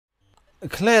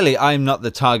clearly I'm not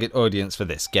the target audience for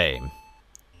this game.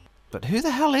 But who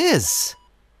the hell is?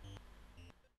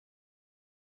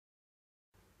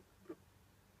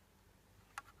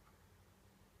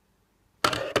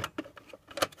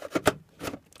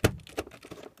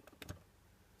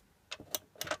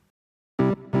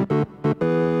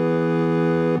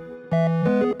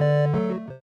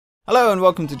 Hello and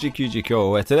welcome to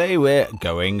Jikyuu, where today we're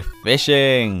going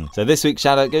fishing. So this week's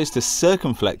shout out goes to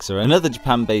Circumflexer, another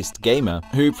Japan-based gamer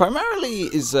who primarily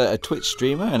is a Twitch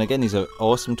streamer, and again he's an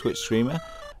awesome Twitch streamer.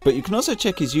 But you can also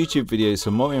check his YouTube videos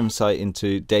for more insight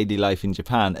into daily life in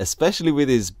Japan, especially with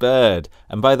his bird.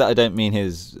 And by that I don't mean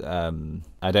his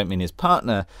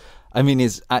partner. I mean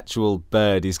his actual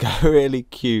bird. He's got a really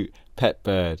cute pet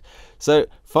bird. So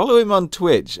follow him on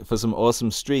Twitch for some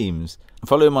awesome streams.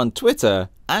 Follow him on Twitter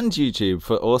and YouTube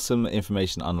for awesome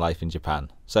information on life in Japan.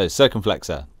 So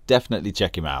Circumflexer, definitely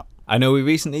check him out. I know we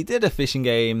recently did a fishing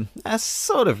game,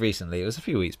 sort of recently, it was a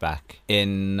few weeks back,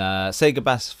 in Sega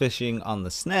Bass Fishing on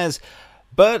the SNES.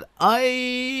 But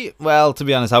well, to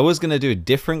be honest, I was going to do a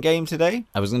different game today.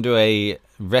 I was going to do a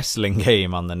wrestling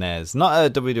game on the NES. Not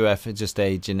a WWF, just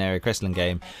a generic wrestling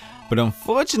game. But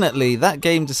unfortunately, that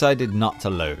game decided not to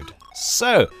load.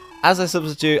 So, as a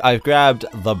substitute, I've grabbed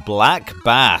the Black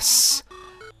Bass,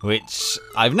 which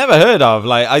I've never heard of.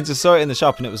 Like, I just saw it in the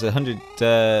shop and it was 100,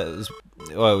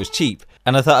 well, it was cheap.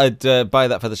 And I thought I'd buy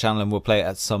that for the channel and we'll play it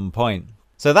at some point.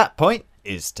 So that point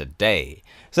is today.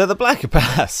 So the Black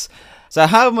Bass. So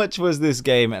how much was this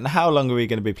game and how long are we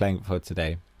going to be playing it for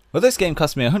today? Well, this game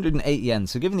cost me 108 yen,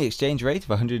 so given the exchange rate of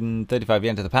 135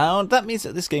 yen to the pound, that means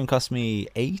that this game cost me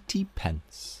 80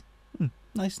 pence.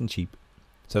 Nice and cheap.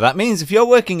 So that means if you're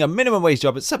working a minimum wage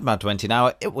job at £7.20 an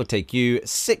hour, it will take you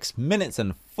 6 minutes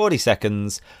and 40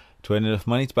 seconds to earn enough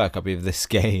money to buy a copy of this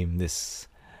game. It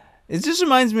just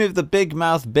reminds me of the Big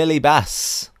Mouth Billy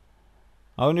Bass.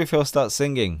 I wonder if he'll start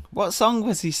singing. What song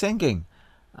was he singing?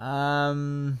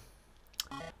 Oh,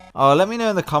 let me know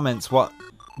in the comments what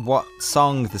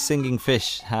song the singing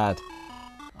fish had.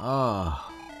 Oh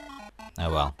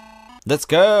well. Let's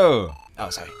go. Oh,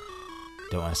 sorry.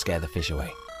 Don't want to scare the fish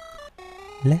away.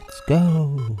 Let's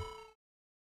go.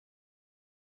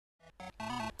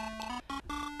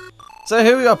 So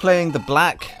here we are playing the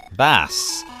Black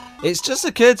Bass. It's just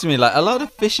occurred to me, like, a lot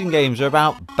of fishing games are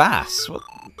about bass. What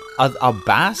are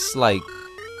bass like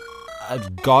a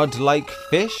god-like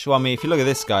fish? Well, I mean, if you look at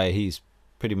this guy, he's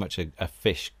pretty much a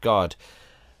fish god.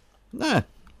 Nah,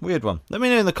 weird one. Let me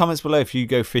know in the comments below if you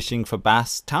go fishing for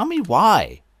bass. Tell me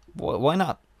why. Why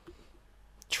not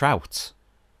trout?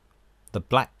 The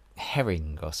black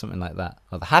herring or something like that,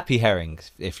 or the happy herring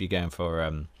if you're going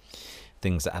for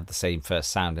things that have the same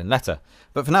first sound and letter.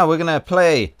 But for now we're gonna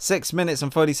play 6 minutes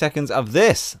and 40 seconds of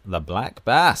this, the Black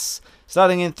Bass,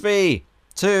 starting in 3,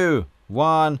 2,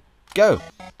 1, go.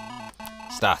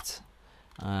 Start.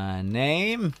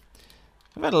 Name.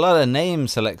 We've had a lot of name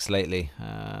selects lately.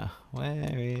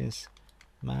 Where is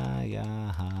my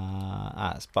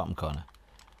it's bottom corner.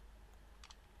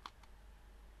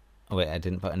 Oh wait, I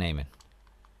didn't put a name in.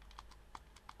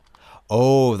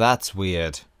 Oh, that's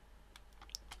weird.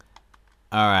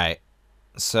 Alright.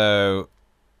 So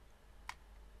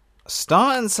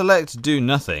start and select do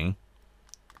nothing.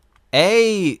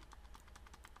 A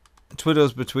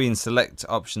twiddles between select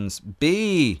options.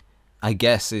 B, I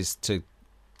guess, is to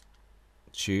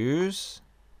choose.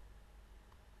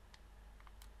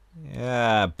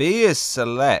 Yeah, B is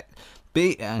select.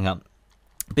 B, hang on.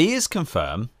 B is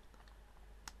confirm.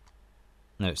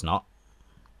 No, it's not.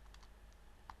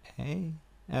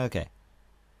 Okay.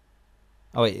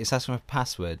 Oh wait, it's asking for a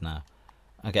password now.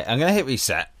 Okay, I'm gonna hit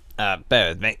reset. Bear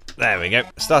with me. There we go.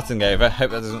 Starting over. Hope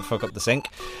that doesn't fuck up the sync.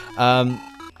 Okay,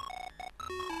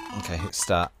 hit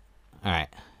start. Alright.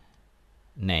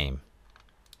 Name.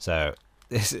 So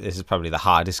this is probably the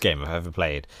hardest game I've ever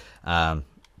played.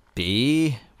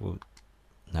 B. Well,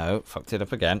 no, fucked it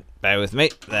up again. Bear with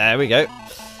me. There we go.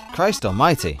 Christ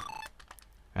almighty.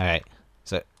 Alright.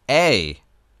 So A.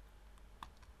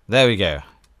 There we go.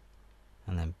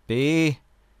 And then B.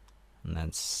 And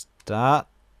then start.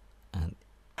 And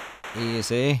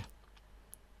easy.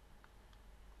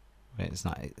 Wait, it's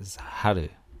not. It's haru.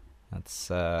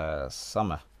 That's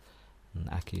summer. And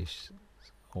Aki is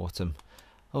autumn.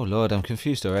 Oh lord, I'm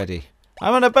confused already.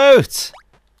 I'm on a boat!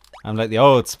 I'm like the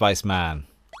Old Spice Man.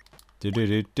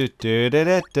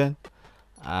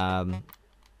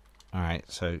 Alright,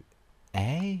 so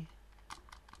A?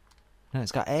 No,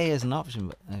 it's got A as an option,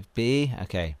 but B?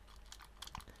 Okay.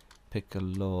 Pick a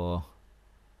law.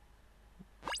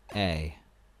 A.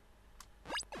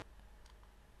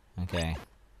 Okay.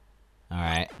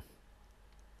 Alright.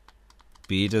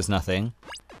 B does nothing.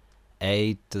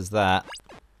 A does that.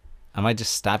 Am I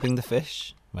just stabbing the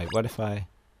fish? Wait, what if I...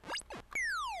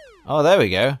 Oh, there we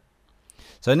go.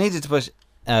 So I needed to push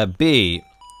B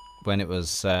when it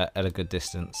was at a good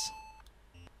distance.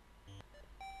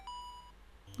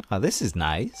 Oh, this is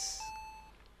nice.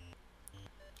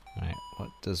 Right, what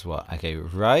does what? Okay,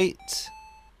 right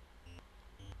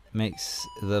makes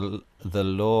the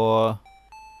law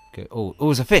go. Oh,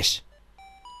 it's a fish.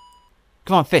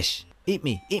 Come on, fish. Eat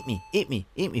me, eat me, eat me,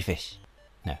 eat me, fish.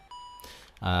 No.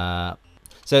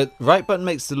 So right button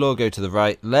makes the law go to the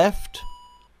right. Left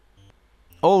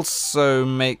also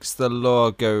makes the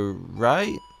law go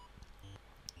right.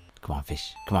 Come on,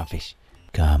 fish. Come on, fish.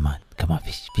 Come on,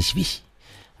 fish, fish, fish.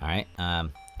 All right.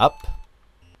 Up.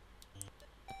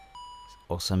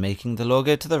 Also making the law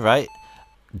go to the right.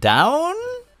 Down.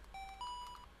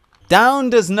 Down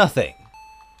does nothing.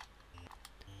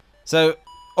 So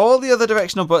all the other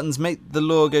directional buttons make the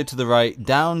law go to the right.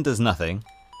 Down does nothing.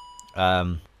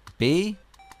 B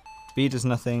does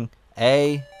nothing.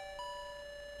 A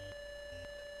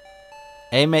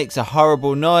makes a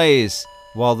horrible noise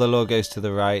while the law goes to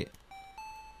the right.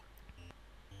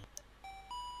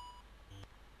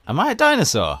 Am I a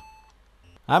dinosaur?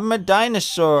 I'm a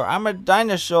dinosaur. I'm a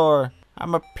dinosaur.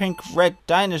 I'm a pink red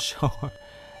dinosaur.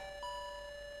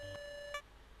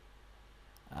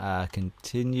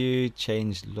 Continue,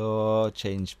 change law,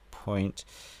 change point.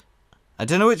 I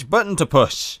don't know which button to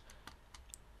push.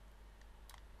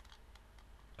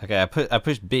 Okay, I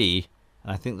pushed B,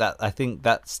 and I think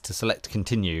that's to select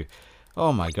continue.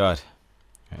 Oh my god.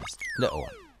 Little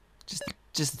one.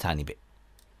 Just a tiny bit.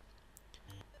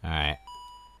 Alright.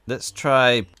 Let's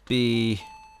try B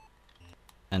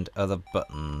and other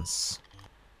buttons.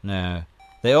 No.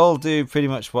 They all do pretty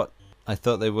much what I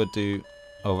thought they would do,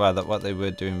 or rather what they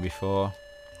were doing before.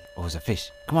 Oh, there's a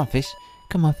fish. Come on, fish.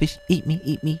 Come on, fish. Eat me,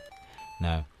 eat me.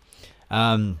 No.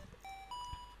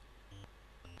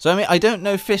 So, I mean, I don't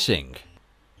know fishing.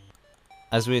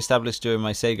 As we established during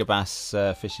my Sega Bass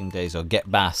fishing days, or Get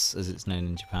Bass as it's known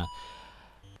in Japan.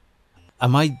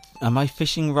 Am I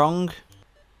fishing wrong?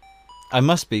 I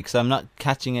must be, because I'm not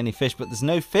catching any fish, but there's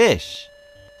no fish.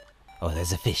 Oh,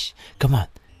 there's a fish. Come on.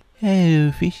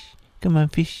 Hello, fish. Come on,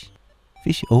 fish.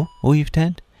 Fish. Oh, you've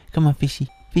turned. Come on, fishy.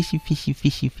 Fishy, fishy,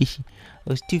 fishy, fishy.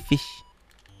 Oh, it's two fish.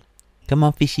 Come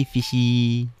on, fishy,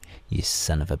 fishy. You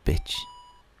son of a bitch.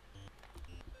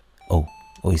 Oh,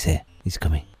 he's here. He's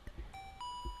coming.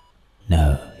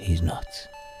 No, he's not.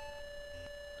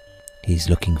 He's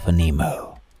looking for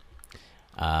Nemo.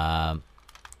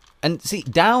 And see,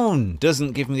 down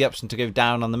doesn't give me the option to go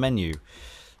down on the menu.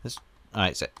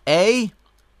 Alright, so A,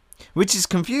 which is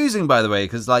confusing, by the way,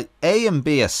 because like A and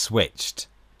B are switched.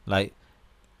 Like,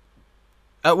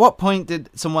 at what point did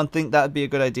someone think that would be a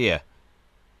good idea?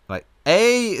 Like,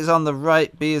 A is on the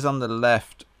right, B is on the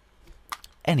left.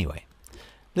 Anyway,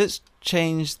 let's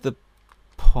change the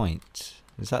point.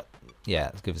 Is that... Yeah,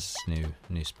 let's give us a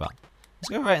new spot. Let's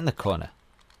go right in the corner.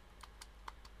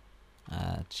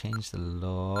 Change the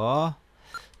law.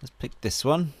 Let's pick this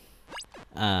one.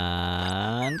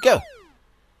 And go!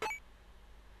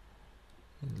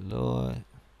 Law.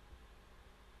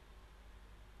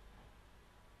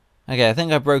 Okay, I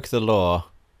think I broke the law.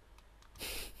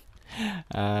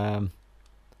 So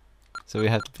we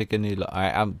have to pick a new law.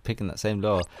 Alright, I'm picking that same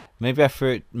law. Maybe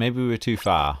maybe we were too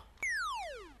far.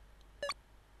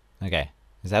 Okay,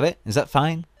 is that it? Is that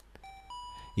fine?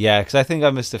 Yeah, because I think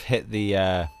I must have hit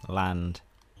the land.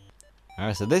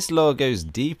 Alright, so this law goes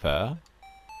deeper.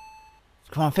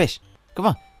 Come on, fish. Come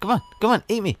on, come on, come on,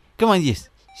 eat me. Come on, you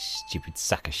stupid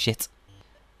sack of shit.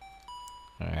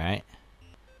 Alright.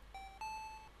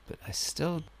 But I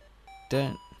still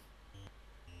don't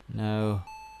know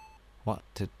what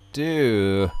to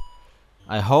do.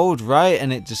 I hold right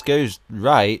and it just goes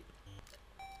right.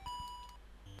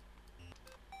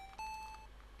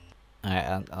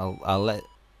 Alright, I'll let...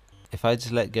 If I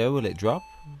just let go, will it drop?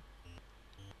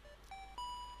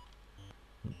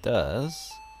 It does.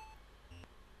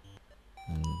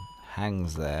 And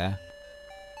hangs there.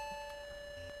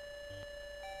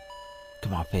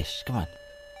 Come on, fish. Come on.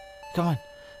 Come on.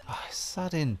 Oh,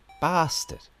 sodden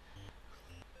bastard.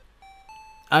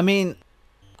 I mean,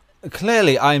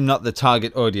 clearly I'm not the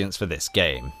target audience for this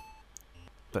game.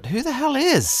 But who the hell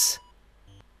is?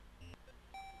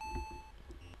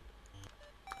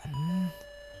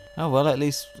 Oh, well, at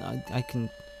least I can...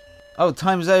 Oh,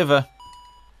 time's over.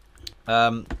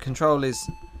 Control is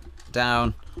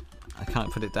down. I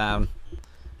can't put it down.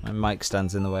 My mic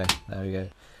stands in the way. There we go.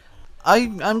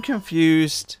 I'm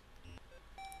confused.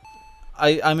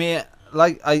 I mean,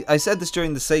 like I said this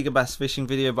during the Sega Bass fishing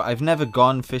video, but I've never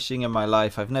gone fishing in my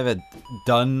life. I've never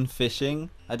done fishing.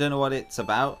 I don't know what it's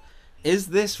about. Is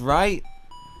this right?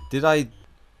 Did I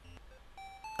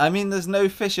mean, there's no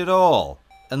fish at all.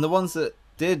 And the ones that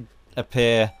did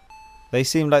appear, they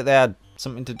seemed like they had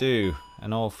something to do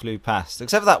and all flew past.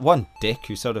 Except for that one dick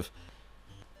who sort of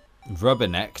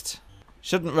rubbernecked.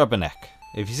 Shouldn't rubberneck.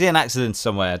 If you see an accident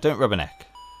somewhere, don't rubberneck.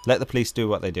 Let the police do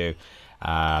what they do.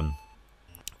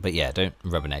 But yeah, don't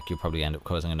rubberneck. You'll probably end up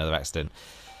causing another accident.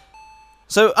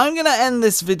 So I'm going to end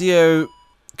this video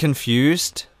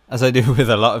confused, as I do with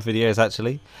a lot of videos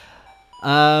actually.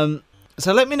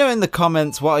 So let me know in the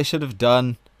comments what I should have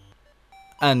done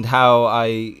and how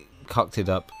I cocked it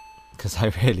up, because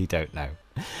I really don't know.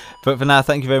 But for now,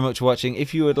 thank you very much for watching.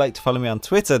 If you would like to follow me on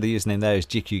Twitter, the username there is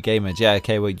Jikyuu Gamer,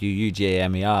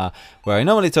 Jikyuugamer, where I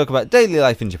normally talk about daily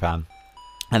life in Japan.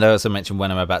 And I also mention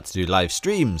when I'm about to do live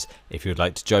streams. If you would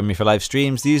like to join me for live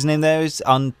streams, the username there is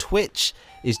on Twitch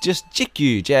is just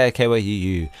Jikyuu,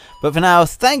 Jikyuu. But for now,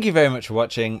 thank you very much for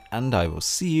watching, and I will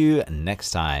see you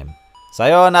next time.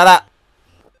 Sayonara!